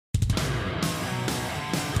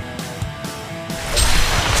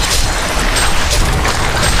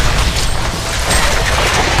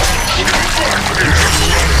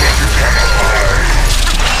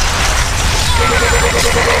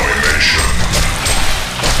Annihilation.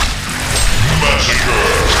 Massacre.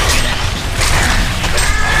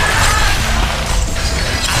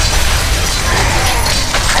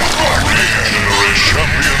 Regeneration.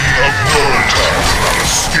 Champion of Newerth will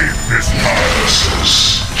escape his paralysis.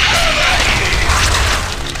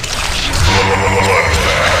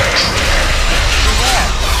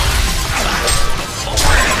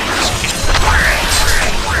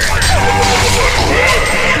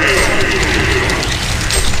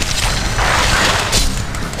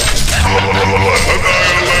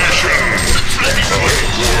 Annihilation!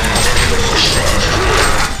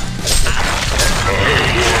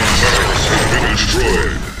 Has been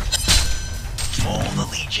destroyed. For the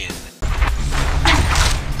Legion.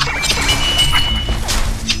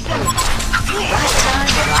 Right time,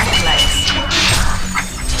 right place.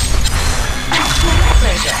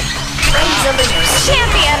 Pleasure.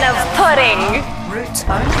 Champion of pudding! Roots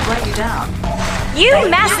only weigh you down. You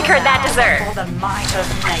massacred that dessert! For the might of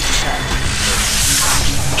nature.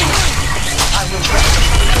 I will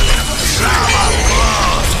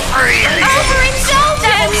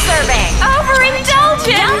Overindulgent! Serving!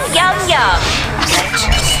 Overindulgent! Yum, yum, yum!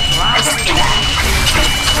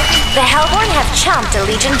 The Hellborn have chomped a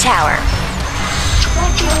Legion tower.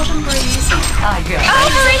 Like the autumn breeze, I go.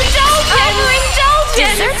 Overindulgent! Overindulgent!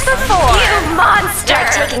 Dessert for four! You monster!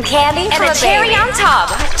 Like taking candy and a cherry on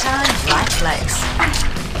top. Right time, right place.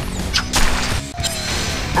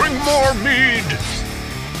 Bring more mead!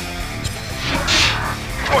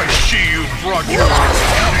 I see you brought your fire!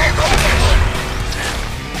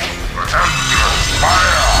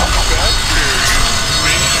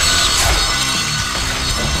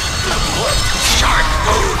 Shark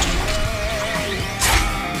food.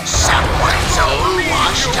 Someone's all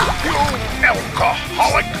washed up.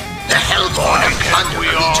 Alcoholic! The Hellborn have plundered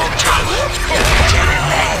the Legion tower.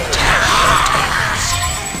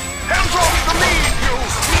 Hands off the mead, you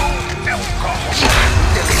alcoholic!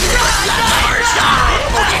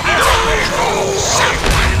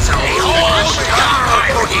 Someone's all washed up.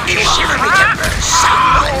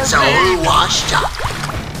 Someone's all washed up.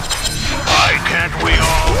 Why can't we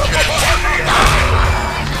all just...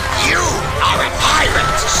 You are a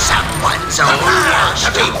pirate. Someone's all washed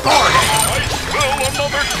up. I smell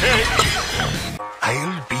another cake!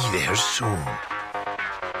 I'll be there soon.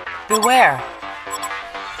 Beware.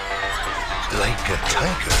 Like a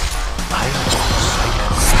tiger, I'll walk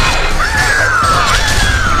silent.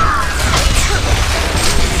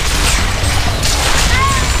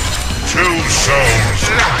 Two zones.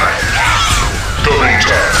 Double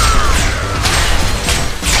tap.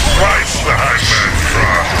 Price the Hangman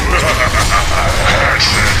drop.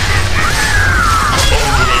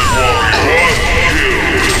 Ultimate Warrior.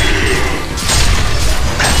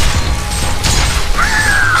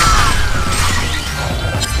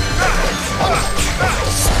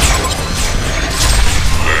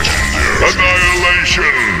 Legendary.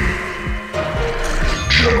 Annihilation.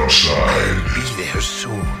 Genocide. Be there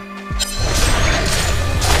soon.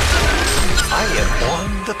 I am on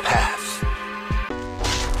the path.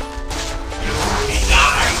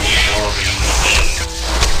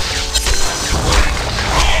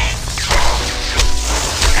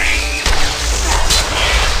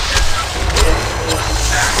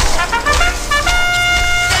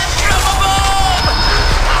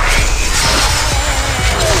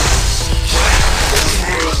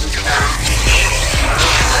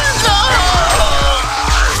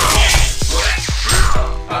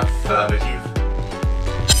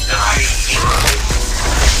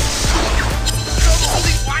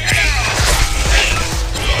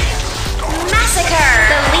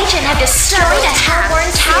 Destroyed a Hellborn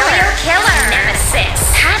tower. Serial killer. Nemesis.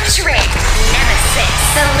 Patrick. Nemesis.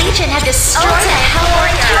 The Legion have destroyed a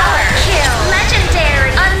Hellborn tower. Kill. Legendary.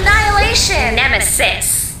 Annihilation.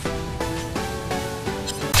 Nemesis.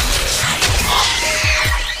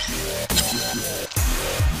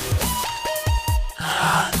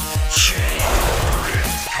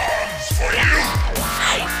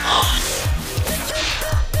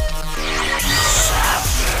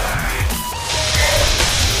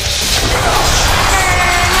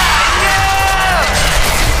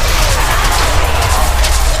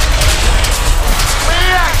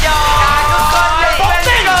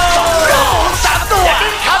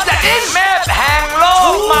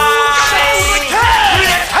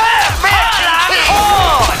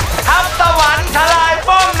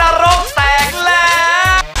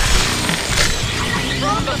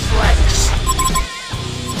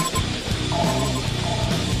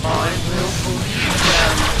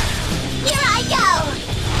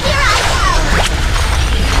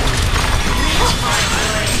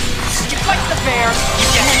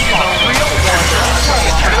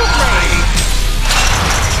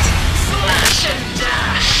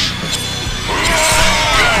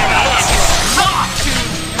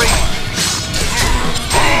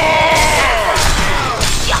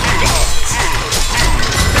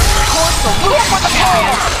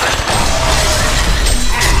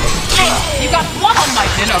 I'll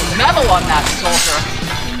might win a medal on that soldier.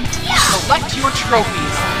 Select your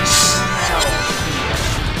trophies.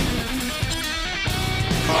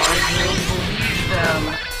 I will believe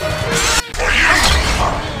them.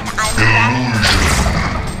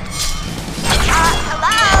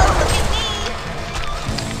 Hello, look at me.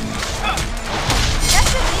 Just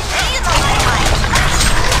to be me in the limelight.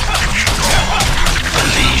 The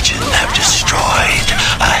Legion have destroyed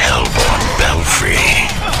a hellborn belfry.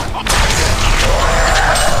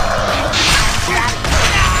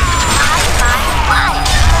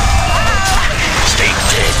 Stay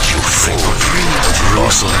dead, you fool.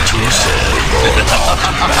 Russell hellborn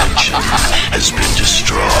mansion has been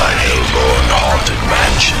destroyed. Hellborn haunted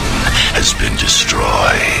mansion has been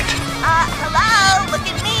destroyed. Hello, look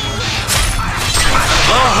at me.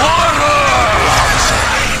 The horror!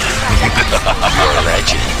 You're a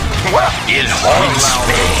legend. It haunts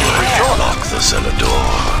me. Lock the cellar door.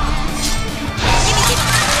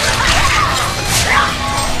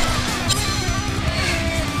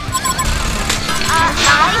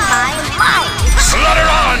 My. Slaughter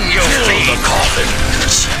on, you fill the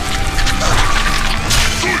coffins.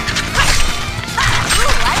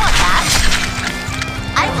 Ooh, I want that.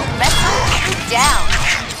 I will wrestle you down.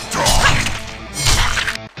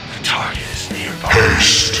 The target is nearby.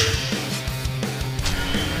 Haste.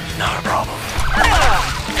 Not a problem.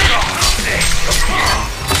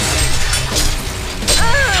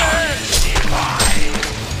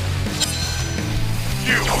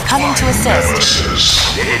 Coming to assist. Nemesis.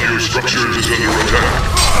 One of your structures is under attack.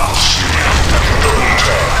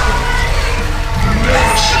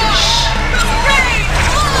 Nemesis.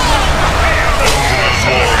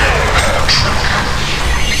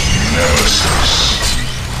 Nemesis.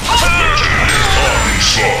 Onslaught.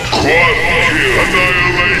 Quad kill.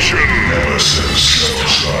 Annihilation. Nemesis.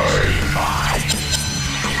 Genocide.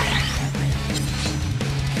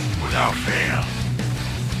 Without fail.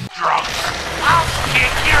 Drunk. I'll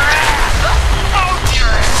kick your ass! Hold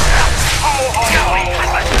your ass! Oh,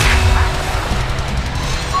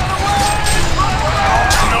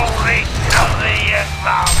 no, they yet,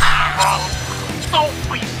 don't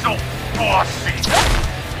be so bossy!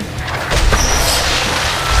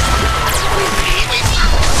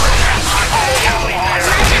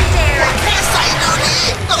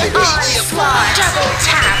 Onslaught. Double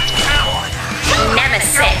tap.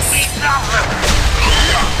 Nemesis.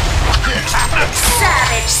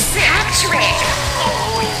 Savage Patrick.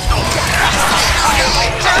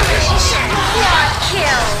 Domination. Quad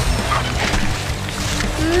kill.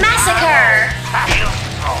 Massacre.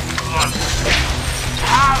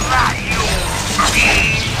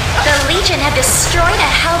 The Legion have destroyed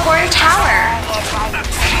a Hellborn tower.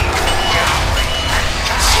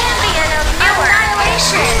 Champion of Newerth.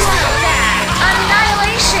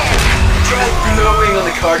 Annihilation. Try blowing on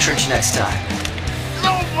the cartridge next time.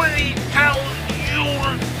 Nobody tells you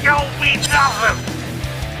to show me nothing.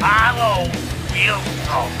 I don't feel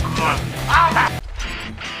so good. The king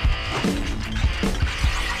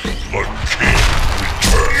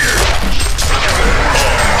returns.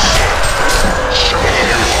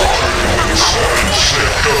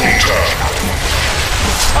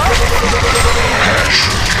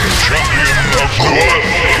 Champion of Quad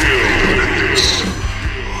Kills.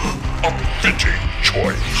 A fitting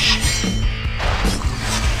choice.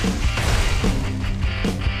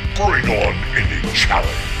 Bring on any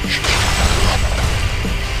challenge.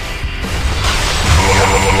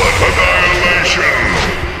 Annihilation!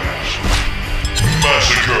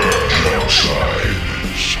 Massacre! Genocide!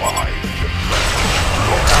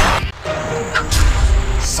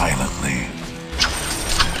 Silently.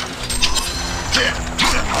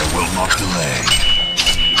 I will not delay.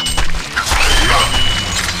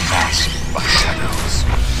 Masked by shadows.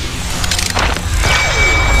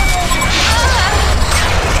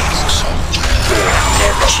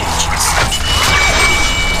 Never changes.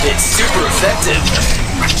 It's super effective.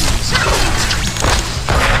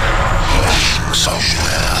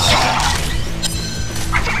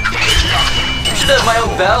 Should have my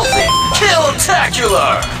own battle theme.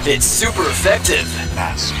 Kill-tacular! It's super effective.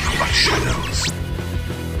 Masked by shadows.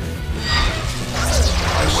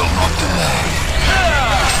 I will not delay.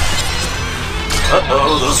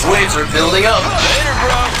 Uh-oh, those waves are building up. Later,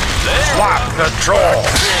 bro. Later. Swap control.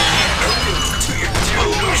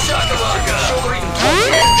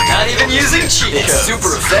 Not even using cheat codes. It's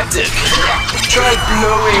super effective. Try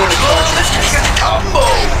blowing on the cartridge. Combo.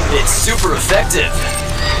 It's super effective.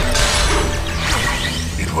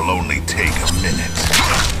 It will only take a minute.